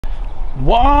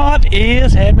What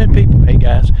is happening, people? Hey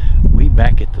guys, we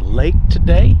back at the lake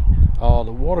today.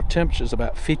 The water temperature is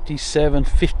about 57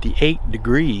 58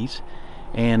 degrees,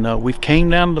 and we've came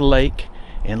down to the lake,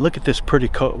 and look at this pretty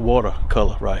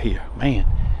watercolor right here. Man,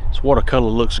 this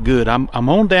watercolor looks good. I'm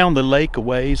on down the lake a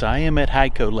ways. I am at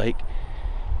Hyco Lake,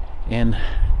 and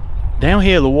down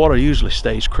here the water usually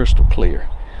stays crystal clear.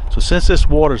 So since this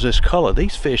water's this color,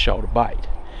 these fish ought to bite.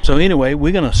 So anyway,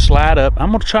 we're going to slide up. I'm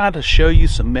going to try to show you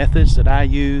some methods that I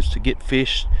use to get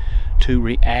fish to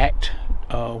react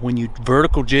when you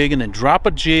vertical jigging, and drop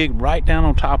a jig right down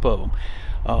on top of them.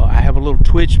 I have a little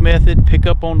twitch method. Pick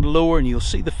up on the lure and you'll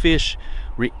see the fish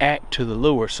react to the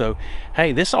lure. So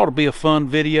hey, this ought to be a fun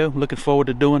video. Looking forward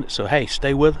to doing it. So hey,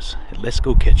 stay with us and let's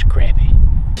go catch a crappie.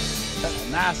 That's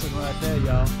a nice one right there,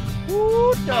 y'all.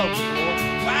 Woo, dog.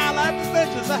 Wildlife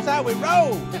adventures, that's how we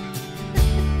roll.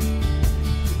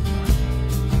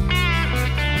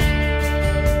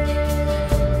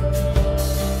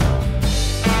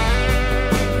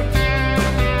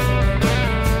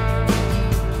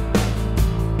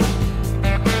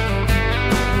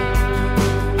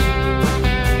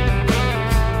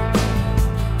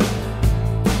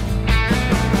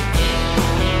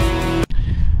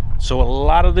 So a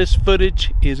lot of this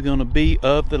footage is going to be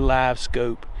of the live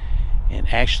scope and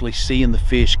actually seeing the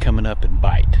fish coming up and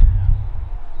bite.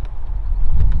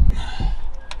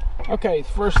 Okay, the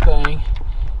first thing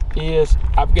is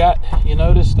you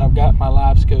noticed I've got my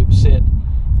live scope set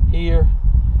here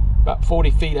about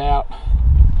 40 feet out.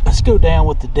 Let's go down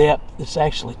with the depth. It's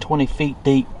actually 20 feet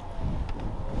deep.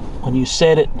 When you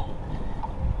set it,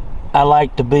 I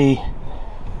like to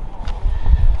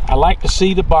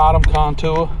see the bottom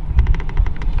contour.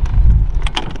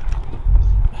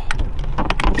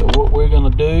 So what we're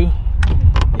going to do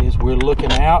is we're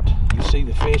looking out. You see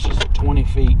the fish is at 20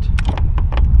 feet.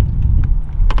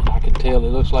 And I can tell it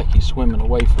looks like he's swimming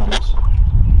away from us.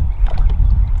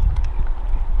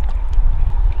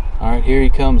 Alright, here he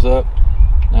comes up.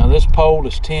 Now this pole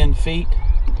is 10 feet.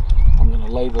 I'm going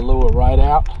to lay the lure right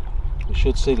out. You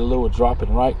should see the lure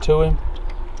dropping right to him.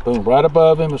 Boom, right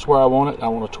above him is where I want it. I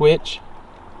want to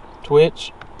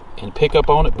twitch, and pick up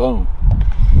on it. Boom.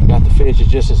 Got the fish. It's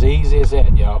just as easy as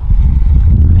that, y'all.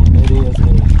 And it is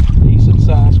a decent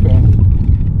sized crappie.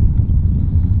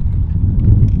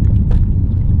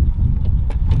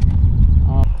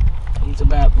 He's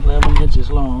about 11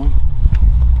 inches long.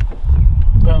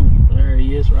 Boom. There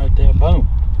he is right there. Boom.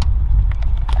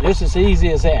 Just as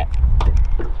easy as that.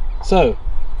 So,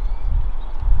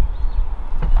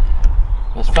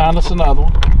 let's find us another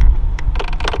one.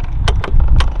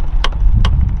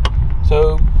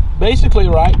 So basically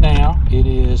right now it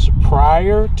is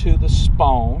prior to the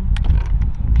spawn,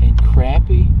 and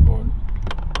crappie, or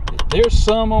there's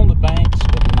some on the banks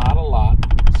but not a lot.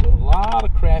 So a lot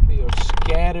of crappie are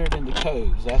scattered in the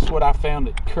coves. That's what I found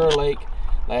at Kerr Lake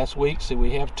last week. So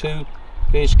we have 2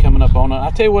 fish coming up on it.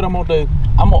 I tell you what I'm gonna do.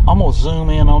 I'm gonna zoom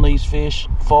in on these fish.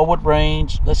 Forward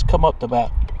range, let's come up to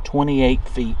about 28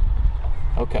 feet.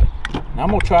 Okay, now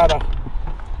I'm gonna try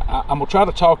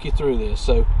to talk you through this.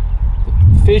 So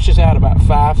the fish is out about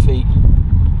 5 feet.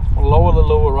 I'm gonna lower the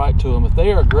lure right to them. If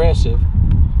they are aggressive,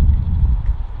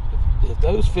 if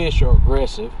those fish are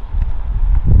aggressive,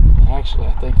 actually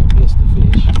I think I missed the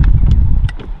fish.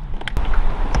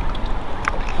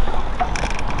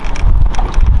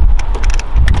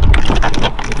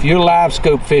 If you're live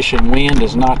scope fishing, wind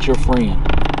is not your friend.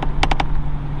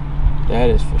 That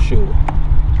is for sure.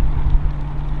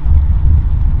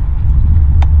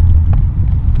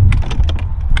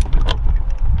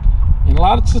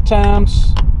 Lots of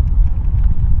times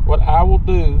what I will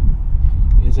do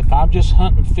is, if I'm just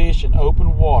hunting fish in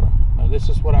open water, now this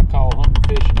is what I call hunting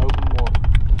fish in open water.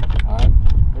 Alright,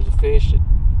 there's a fish at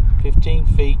 15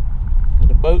 feet and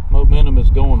the boat momentum is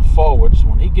going forward, so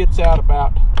when he gets out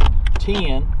about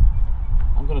 10,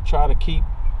 I'm going to try to keep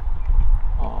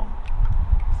a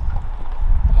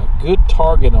good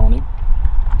target on him.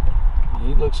 And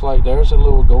he looks like there's a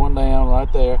lure going down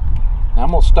right there. Now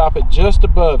I'm going to stop it just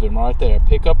above him right there.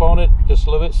 Pick up on it just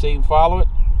a little bit, see him follow it.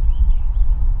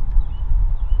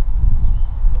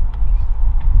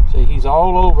 See, he's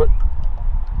all over it.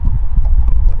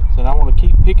 So I want to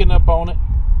keep picking up on it,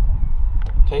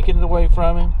 taking it away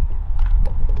from him,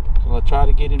 so I'll try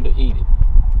to get him to eat it.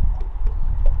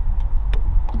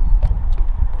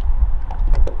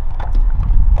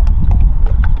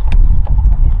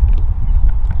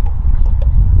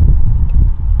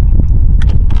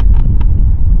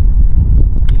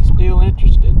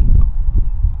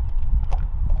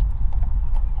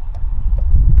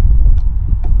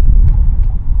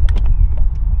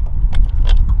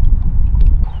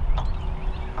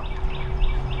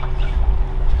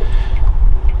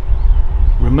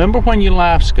 remember when you're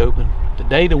live scoping, the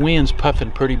day the wind's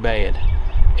puffing pretty bad,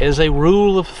 as a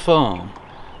rule of thumb,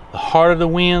 the harder the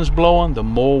wind's blowing, the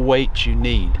more weight you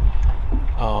need.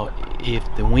 If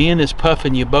the wind is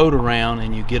puffing your boat around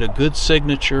and you get a good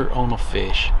signature on a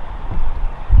fish,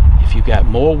 if you got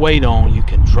more weight on, you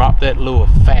can drop that lure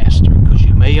faster, because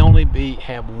you may only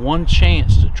have one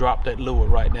chance to drop that lure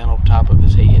right down on top of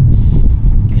his head.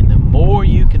 And the more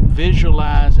you can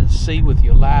visualize and see with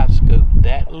your live scope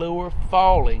that lure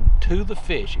falling to the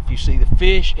fish, if you see the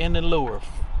fish and the lure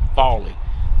falling,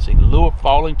 see the lure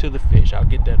falling to the fish, I'll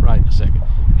get that right in a second.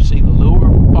 You see the lure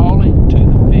falling to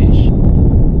the fish,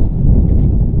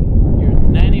 you're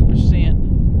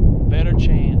 90% better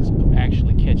chance of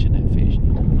actually catching that fish.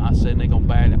 I'm not saying they're going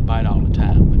to bite all the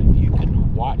time, but if you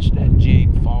can watch that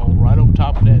jig fall right on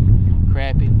top of that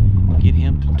crappie, get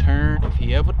him to turn. If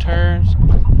he ever turns,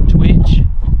 twitch,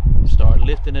 start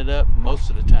lifting it up, most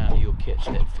of the time you'll catch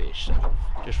that fish. So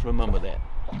just remember that.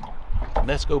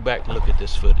 Let's go back and look at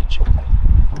this footage.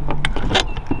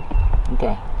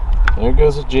 Okay, there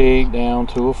goes a jig down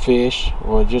to a fish,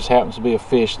 or it just happens to be a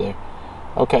fish there.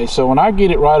 Okay, so when I get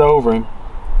it right over him,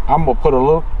 I'm gonna put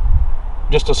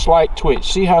just a slight twitch.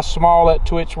 See how small that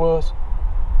twitch was?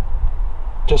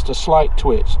 Just a slight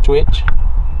twitch.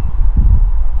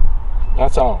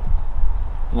 That's all.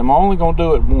 And I'm only gonna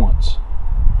do it once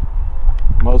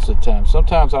most of the time.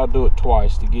 Sometimes I'll do it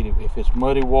twice to get it. If it's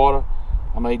muddy water,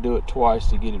 I may do it twice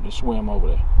to get him to swim over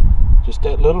there. Just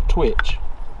that little twitch.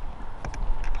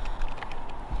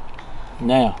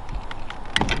 Now,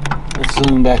 let's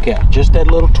zoom back out. Just that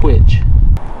little twitch.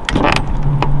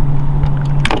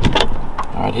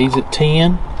 Alright, he's at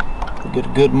 10. We get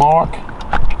a good mark.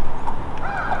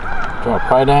 Drop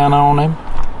right down on him.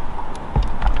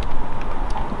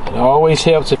 It always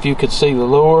helps if you could see the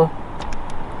lure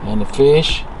and the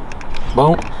fish.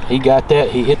 Boom. He got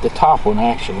that. He hit the top one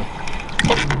actually.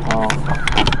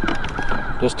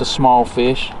 Just a small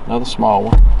fish. Another small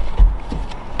one.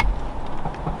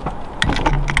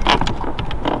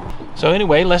 So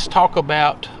anyway, let's talk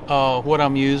about what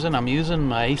I'm using. I'm using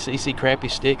my ACC crappie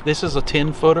stick. This is a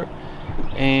 10-footer,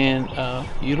 and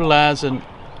utilizing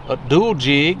a dual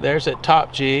jig. There's that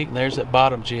top jig, there's that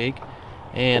bottom jig,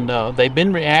 and they've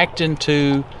been reacting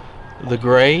to the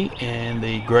gray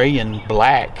and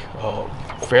black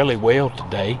fairly well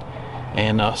today.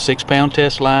 And 6-pound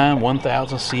test line,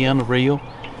 1,000 CM the reel,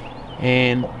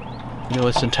 and you know,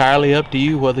 it's entirely up to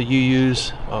you whether you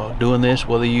use doing this,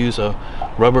 whether you use a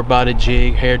rubber body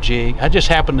jig, hair jig. I just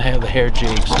happen to have the hair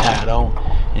jigs tied on,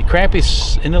 and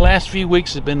crappies in the last few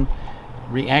weeks have been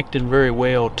reacting very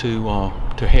well to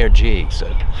hair jigs.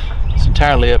 So it's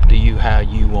entirely up to you how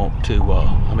you want to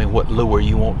what lure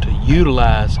you want to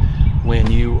utilize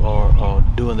when you are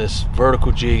doing this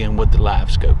vertical jigging with the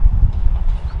live scope.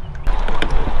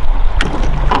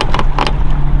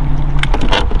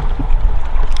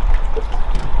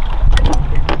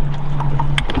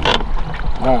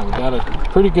 Alright, we got a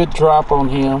pretty good drop on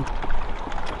him.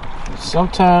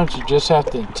 Sometimes you just have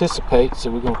to anticipate,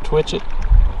 so we're going to twitch it.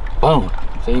 Boom.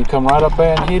 So you come right up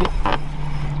there and hit it.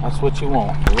 That's what you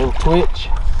want. A little twitch.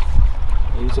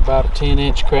 He's about a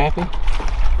 10-inch crappie.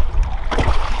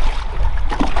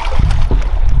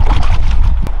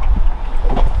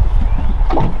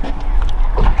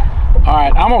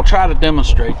 Alright, I'm going to try to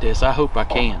demonstrate this. I hope I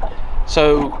can.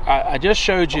 So I just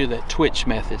showed you that twitch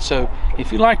method. So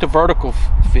if you like the vertical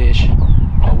fish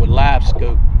with live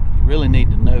scope, you really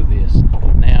need to know this.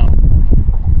 Now,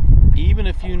 even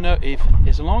if you know,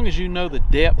 as long as you know the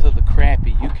depth of the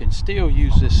crappie, you can still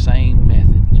use this same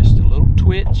method. Just a little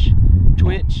twitch,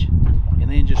 and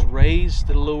then just raise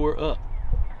the lure up.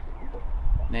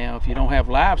 Now, if you don't have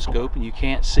live scope and you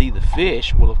can't see the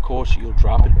fish, well, of course, you'll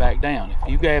drop it back down. If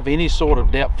you have any sort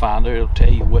of depth finder, it'll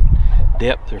tell you what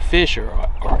depth their fish are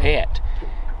at.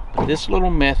 But this little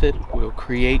method will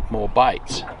create more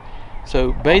bites.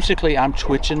 So basically, I'm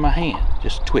twitching my hand,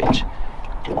 just twitch,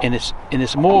 and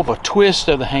it's more of a twist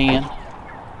of the hand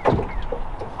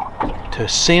to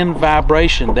send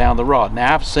vibration down the rod.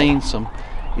 Now, I've seen some,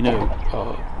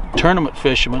 tournament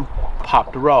fishermen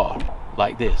pop the rod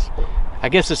like this. I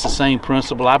guess it's the same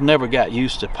principle. I've never got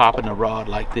used to popping a rod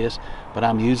like this, but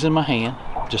I'm using my hand,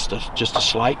 just a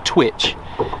slight twitch.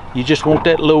 You just want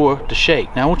that lure to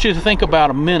shake. Now I want you to think about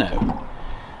a minnow.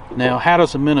 Now, how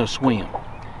does a minnow swim?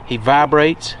 He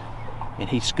vibrates and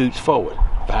he scoots forward.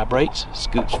 Vibrates,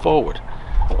 scoots forward.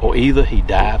 Or either he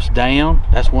dives down.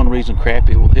 That's one reason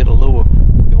crappie will hit a lure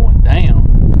going down,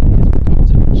 is because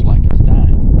it looks like it's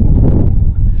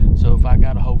dying. So if I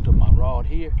got a hold of my rod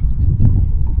here,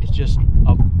 it's just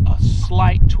a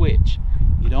slight twitch.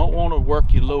 You don't want to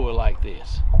work your lure like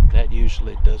this. That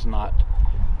usually does not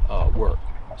work.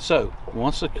 So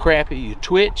once the crappie, you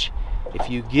twitch. If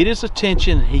you get his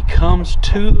attention and he comes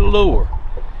to the lure,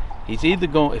 he's either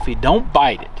going, if he don't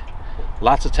bite it,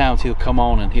 lots of times he'll come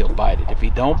on and he'll bite it. If he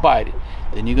don't bite it,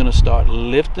 then you're going to start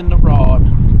lifting the rod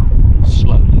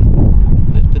slowly.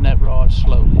 Lifting that rod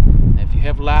slowly. And if you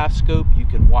have live scope, you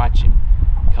can watch him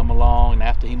come along, and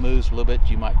after he moves a little bit,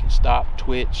 you might can stop,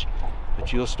 twitch,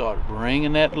 but you'll start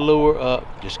bringing that lure up.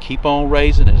 Just keep on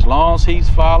raising it. As long as he's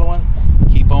following,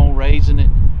 keep on raising it.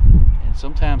 And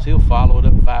sometimes he'll follow it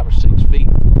up 5 or 6 feet.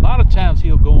 A lot of times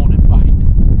he'll go on and bite.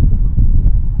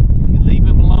 If you leave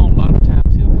him alone, a lot of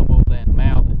times he'll come over there and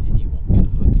mouth it, and you won't get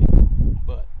a hook in.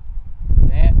 But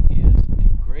that is a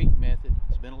great method.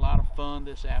 It's been a lot of fun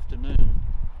this afternoon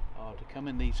to come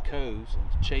in these coves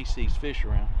and to chase these fish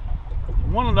around.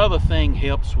 And one another thing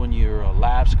helps when you're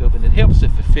live scoping. It helps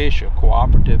if the fish are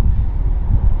cooperative.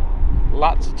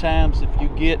 Lots of times if you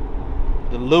get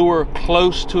the lure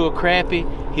close to a crappie,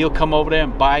 he'll come over there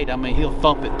and bite. I mean, he'll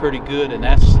thump it pretty good, and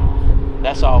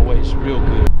that's always real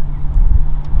good.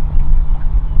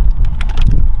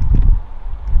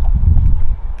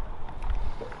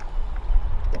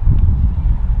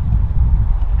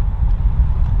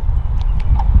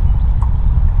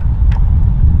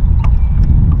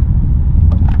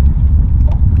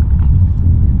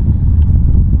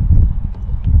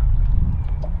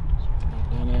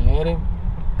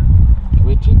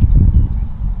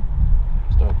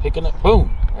 Picking up,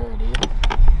 boom, there it is.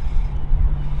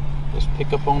 Just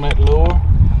pick up on that lure.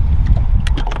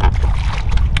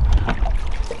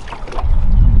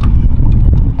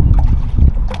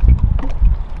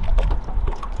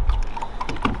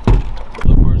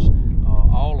 Lures,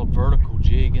 all a vertical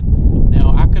jigging.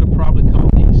 Now I could have probably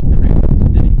caught these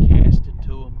crappie today, casted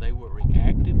to them. They were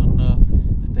reactive enough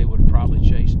that they would have probably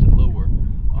chased the lure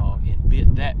and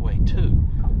bit that way too.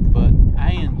 But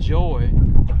I enjoy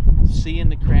seeing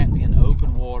the crappie in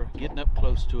open water, getting up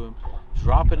close to him,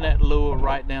 dropping that lure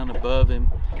right down above him,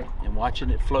 and watching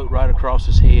it float right across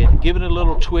his head. Give it a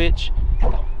little twitch,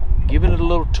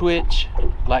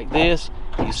 like this.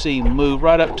 You see him move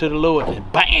right up to the lure,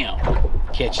 and bam,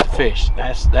 catch the fish.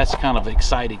 That's kind of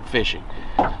exciting fishing.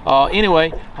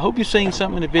 Anyway, I hope you've seen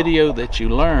something in the video that you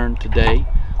learned today.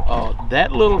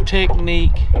 That little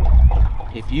technique,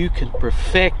 if you can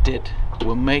perfect it,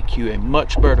 will make you a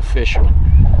much better fisherman.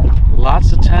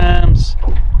 Lots of times,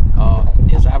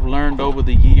 as I've learned over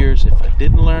the years, if I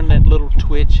didn't learn that little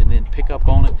twitch and then pick up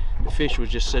on it, the fish would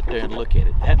just sit there and look at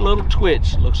it. That little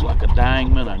twitch looks like a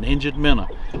dying minnow, an injured minnow.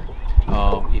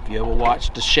 If you ever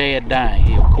watch the shad dying,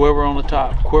 he'll quiver on the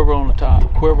top, quiver on the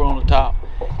top, quiver on the top,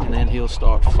 and then he'll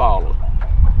start following.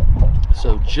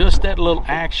 So just that little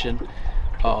action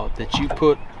that you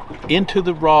put into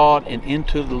the rod and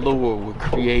into the lure will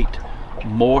create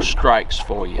more strikes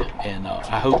for you, and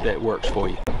I hope that works for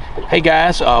you. Hey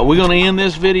guys, we're going to end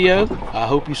this video. I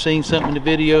hope you've seen something in the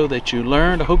video that you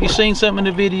learned. I hope you've seen something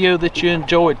in the video that you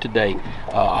enjoyed today.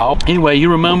 Anyway, you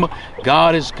remember,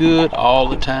 God is good all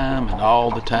the time, and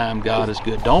all the time God is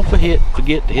good. Don't forget to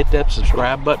hit that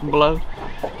subscribe button below.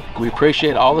 We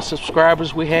appreciate all the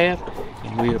subscribers we have,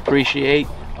 and we appreciate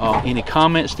any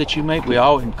comments that you make. We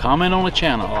all comment on the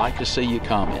channel. I like to see your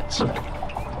comments.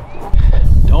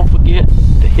 Don't forget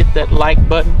to hit that like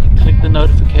button and click the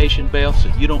notification bell so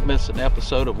you don't miss an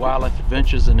episode of Wildlife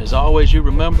Adventures. And as always, you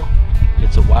remember,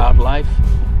 it's a wild life,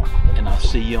 and I'll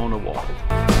see you on the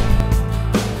water.